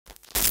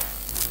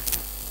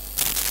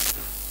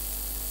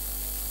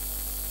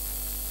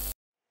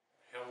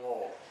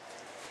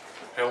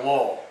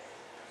Hello,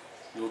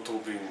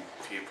 YouTubing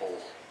people.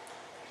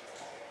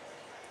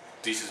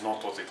 This is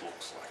not what it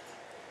looks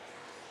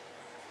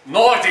like.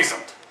 No, it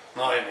isn't!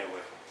 No,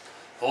 anyway.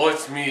 Oh,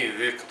 it's me,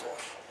 Victor.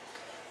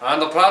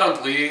 And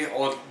apparently,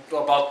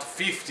 about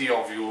 50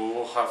 of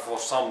you have for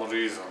some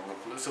reason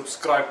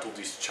subscribed to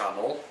this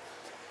channel.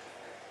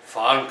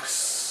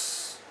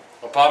 Thanks.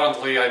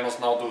 Apparently, I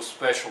must now do a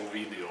special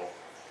video.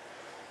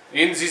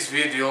 In this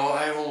video,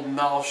 I will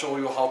now show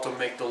you how to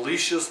make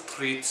delicious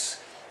treats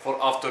for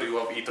after you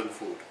have eaten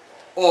food.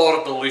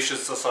 Or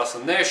delicious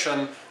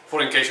assassination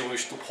for in case you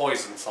wish to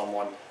poison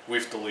someone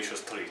with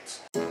delicious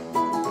treats.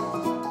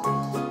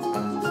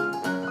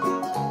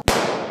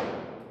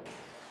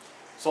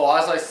 So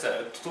as I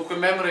said, to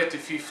commemorate the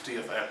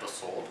 50th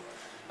episode,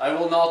 I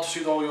will now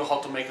show you how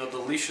to make a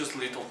delicious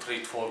little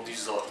treat for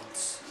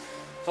desserts.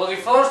 So the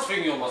first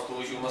thing you must do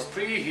is you must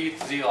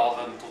preheat the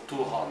oven to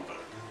 200.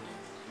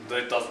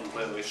 That doesn't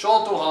really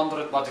show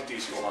 200, but it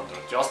is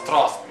 200. Just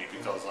trust me,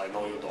 because I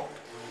know you don't.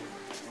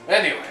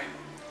 Anyway,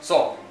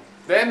 so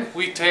then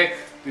we take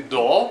the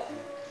dough.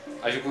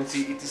 As you can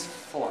see, it is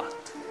flat.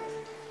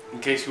 In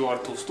case you are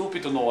too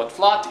stupid to know what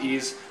flat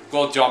is,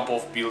 go jump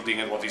off building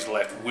and what is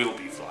left will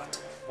be flat.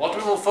 What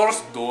we will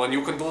first do, and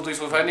you can do this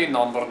with any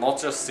number,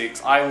 not just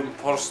 6, I am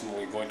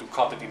personally going to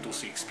cut it into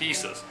 6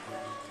 pieces.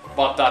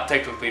 But that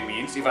technically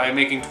means if I'm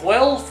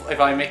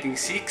making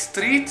 6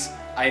 treats,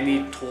 I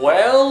need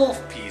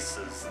 12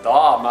 pieces.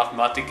 Duh,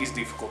 mathematics is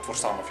difficult for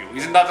some of you.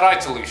 Isn't that right,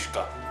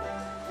 Zelishka?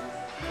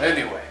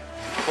 Anyway,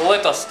 so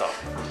let us start.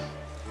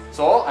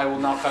 So I will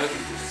now cut it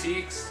into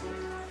 6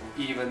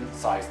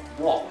 even-sized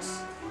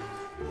blocks.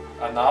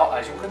 And now,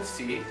 as you can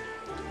see,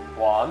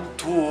 1,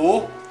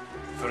 2,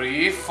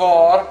 3,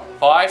 4,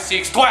 5,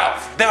 6,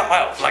 12! There are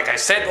 12, like I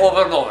said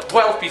over and over,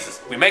 12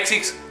 pieces. We make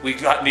 6, we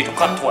need to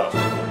cut 12.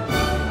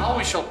 Now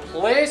we shall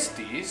place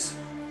these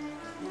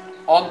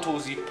onto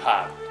the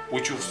pan,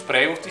 which you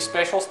spray with the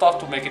special stuff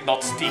to make it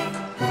not stick.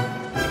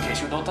 In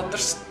case you don't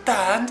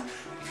understand,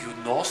 if you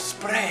no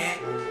spray,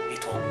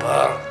 it will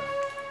burn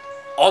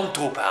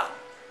onto pan.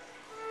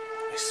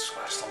 I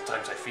swear,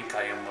 sometimes I think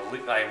I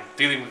am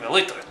dealing with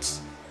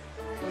illiterates.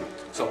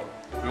 So,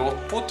 we will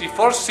put the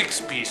first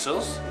 6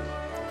 pieces,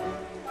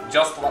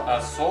 just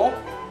as so,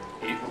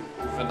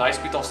 with a nice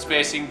bit of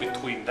spacing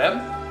between them.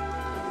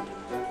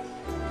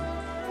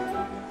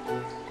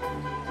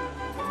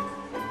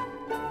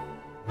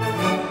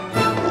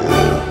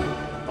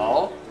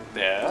 Now,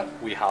 there,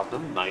 we have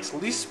them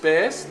nicely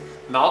spaced.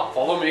 Now,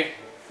 follow me.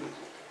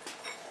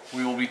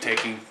 We will be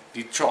taking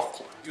the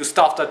chocolate. You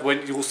stuff that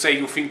when you say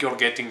you think you're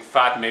getting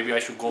fat, maybe I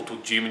should go to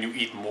gym and you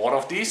eat more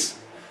of this.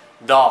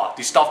 Duh,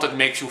 the stuff that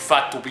makes you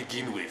fat to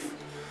begin with.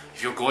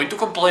 If you're going to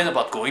complain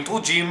about going to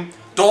a gym,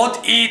 don't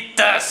eat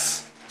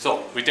this!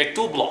 So, we take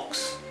 2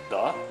 blocks.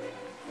 Duh.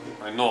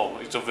 I know,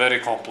 it's a very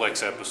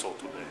complex episode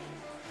today.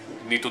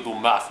 You need to do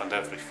math and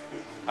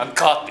everything. And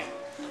cutting.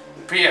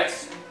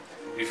 P.S.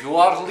 If you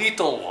are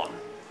little one,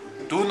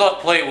 do not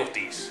play with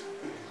these.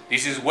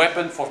 This is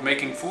weapon for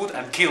making food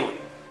and killing.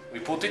 We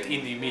put it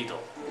in the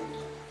middle.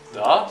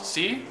 Duh,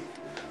 see?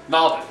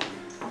 Now then.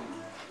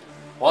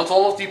 Once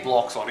all of the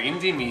blocks are in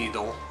the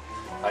middle,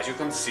 as you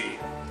can see,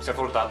 except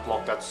for that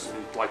block that's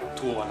like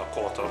 2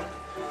 1/4,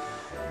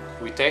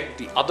 we take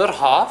the other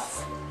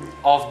half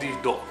of the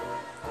dough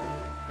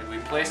and we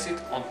place it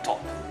on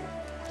top,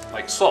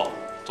 like so.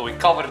 So we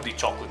cover the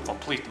chocolate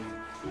completely.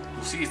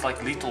 You see, it's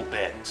like little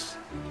beds.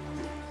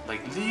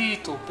 Like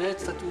little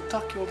beds that you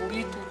tuck your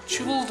little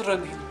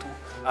children into.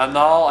 And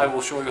now I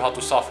will show you how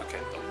to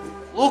suffocate them.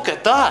 Look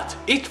at that!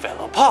 It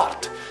fell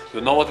apart!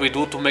 You know what we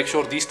do to make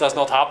sure this does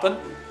not happen?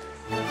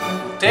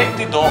 You take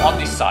the dough on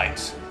the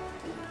sides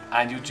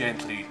and you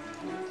gently...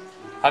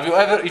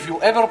 if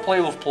you ever play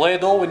with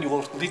Play-Doh when you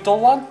were little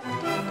one,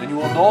 then you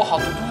will know how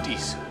to do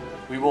this.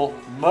 We will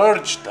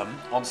merge them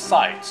on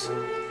sides,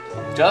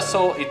 just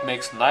so it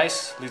makes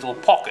nice little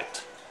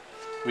pocket,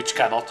 which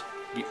cannot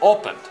be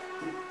opened.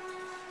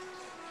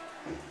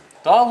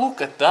 Now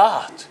look at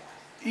that!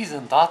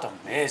 Isn't that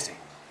amazing?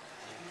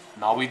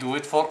 Now we do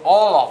it for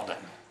all of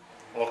them.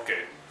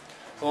 Okay,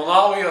 so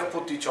now we have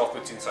put the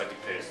chocolates inside the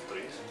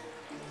pastries,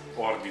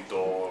 or the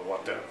dough, or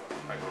whatever,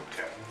 I don't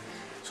care.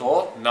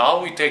 So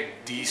now we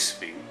take this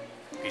thing,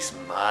 this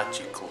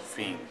magical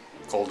thing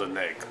called an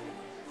egg.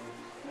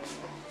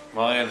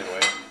 Well,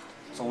 anyway,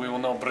 so we will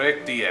now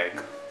break the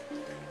egg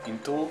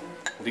into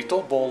a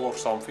little bowl or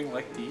something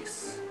like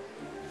this.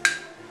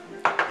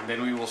 And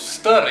then we will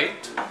stir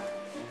it.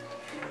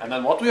 And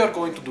then what we are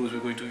going to do is we're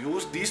going to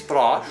use this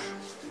brush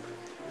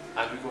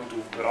and we're going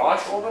to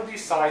brush over the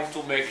sides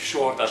to make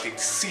sure that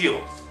it's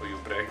sealed. So you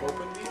break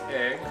open the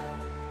egg.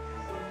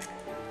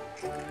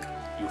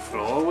 You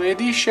throw away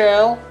the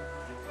shell,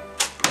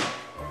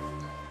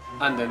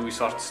 and then we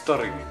start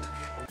stirring it.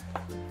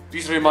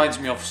 This reminds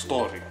me of a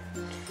story.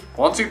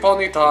 Once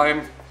upon a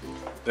time,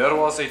 there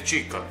was a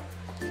chicken,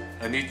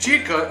 and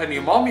the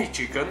mommy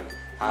chicken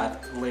had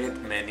laid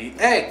many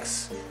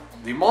eggs.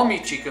 The mommy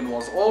chicken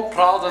was all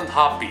proud and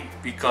happy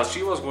because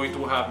she was going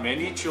to have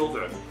many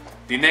children.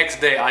 The next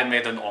day I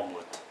made an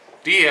omelette.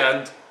 The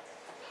end.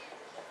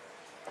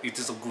 it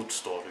is a good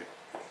story.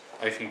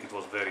 I think it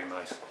was very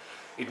nice.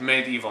 It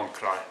made Ivan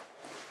cry.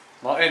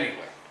 Now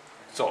anyway,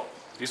 so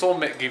this will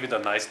give it a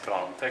nice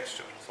brown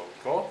texture. So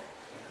go.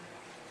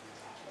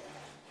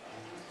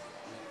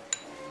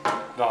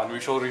 Then we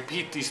shall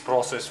repeat this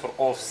process for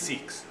all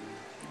 6.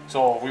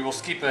 So we will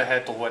skip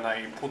ahead to when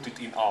I put it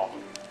in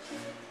oven.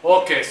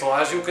 Okay, so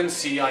as you can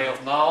see, I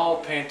have now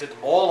painted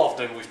all of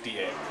them with the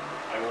egg.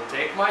 I will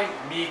take my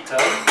meter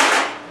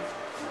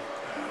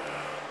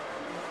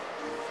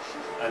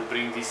and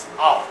bring this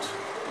out.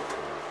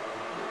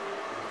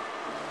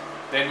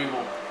 Then we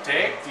will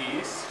take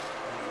this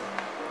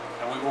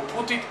and we will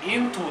put it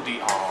into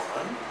the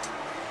oven.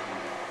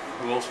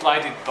 We will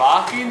slide it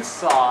back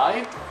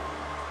inside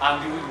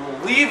and we will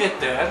leave it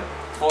there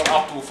for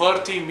up to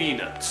 30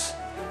 minutes.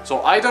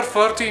 So either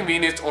 30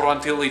 minutes or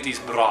until it is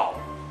brown.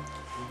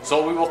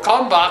 So we will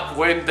come back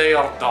when they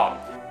are done.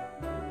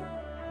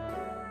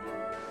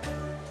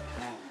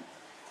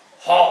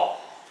 Oh.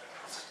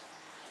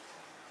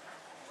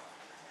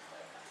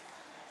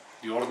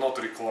 You are not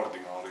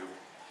recording, are you?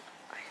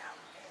 I am.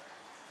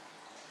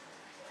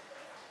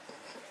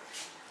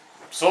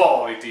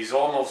 So it is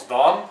almost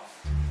done.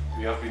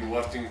 We have been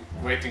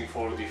waiting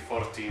for the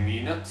 30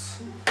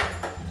 minutes.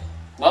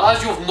 Now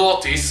as you've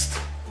noticed,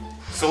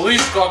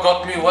 Selishka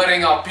got me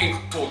wearing a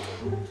pink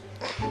tutu.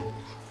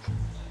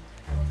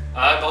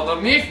 And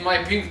underneath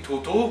my pink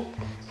tutu,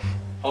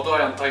 how do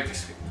I untie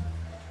this thing?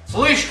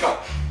 Selishka,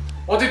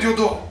 what did you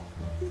do?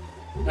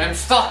 I'm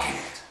stuck in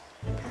it.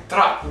 I'm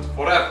trapped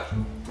forever.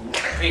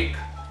 Pink.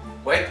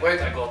 Wait,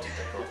 I got it.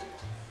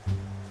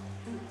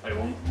 I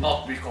will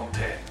not be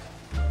content.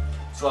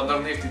 So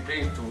underneath the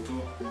pink tutu,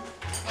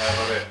 I have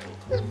a red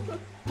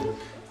tutu.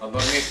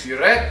 Underneath the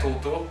red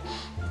tutu,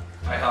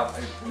 I have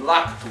a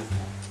black tutu.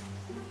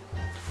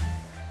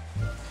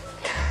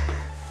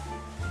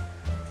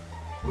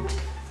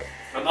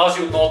 And as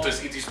you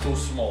notice, it is too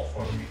small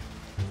for me.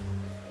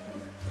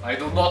 I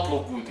do not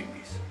look good in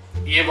this.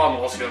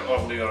 Ivan was here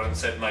earlier and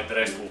said my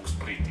dress looks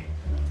pretty.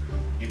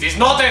 It is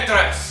not a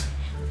dress!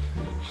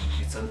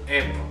 It's an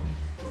apron.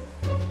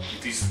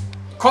 It is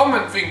a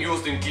common thing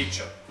used in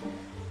kitchen.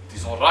 It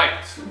is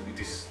alright.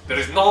 There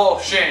is no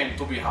shame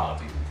to be had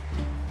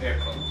in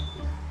apron.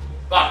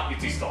 But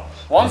it is done.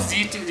 Once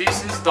this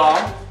is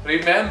done,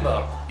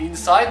 remember,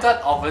 inside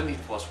that oven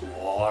it was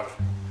warm.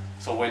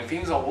 So when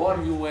things are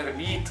warm, you wear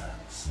mittens.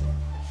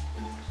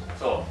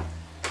 So,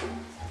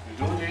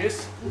 we do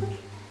this,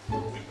 we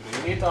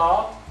bring it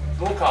out.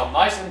 Look how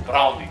nice and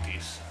brown it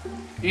is.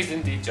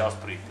 Isn't it just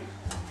pretty?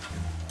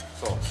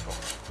 So,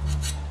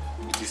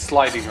 it is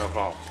sliding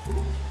around.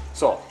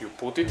 So, you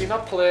put it in a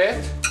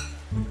plate,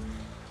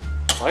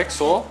 like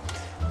so.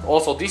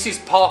 Also, this is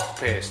puff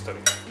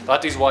pastry.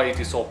 That is why it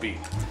is so big.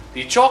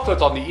 The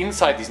chocolate on the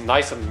inside is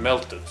nice and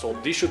melted, so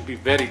this should be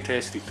very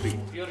tasty treat.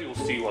 Here you'll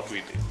see what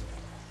we did.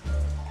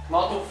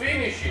 Now to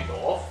finish it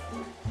off,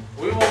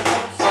 we will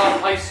put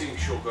some icing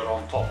sugar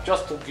on top,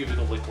 just to give it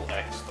a little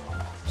extra.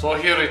 So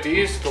here it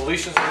is,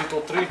 delicious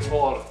little treat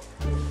for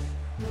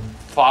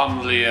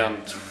family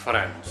and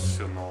friends,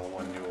 you know,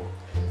 when you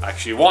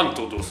actually want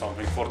to do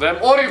something for them,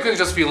 or you can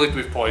just fill it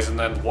with poison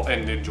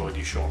and enjoy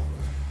the show.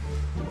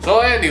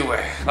 So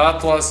anyway,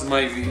 that was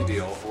my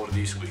video for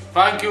this week.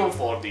 Thank you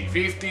for the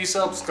 50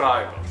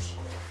 subscribers.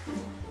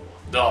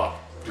 Duh,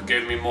 you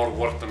gave me more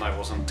work than I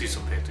was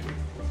anticipating.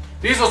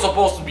 This was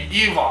supposed to be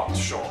Ivan's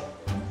show.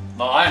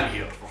 Now I'm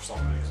here for some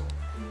reason.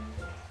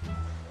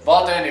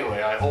 But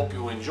anyway, I hope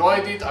you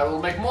enjoyed it. I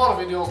will make more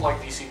videos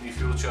like this in the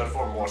future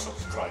for more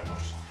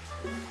subscribers.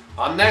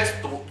 And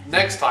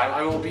next time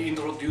I will be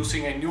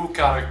introducing a new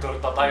character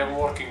that I am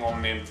working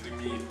on named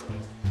Dimitri.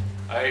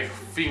 I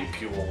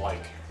think you will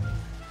like him.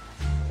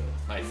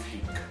 I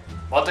think.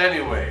 But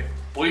anyway,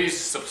 please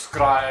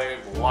subscribe,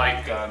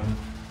 like and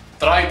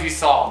try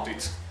this out.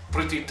 It's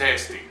pretty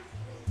tasty.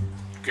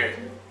 Okay.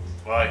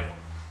 Bye.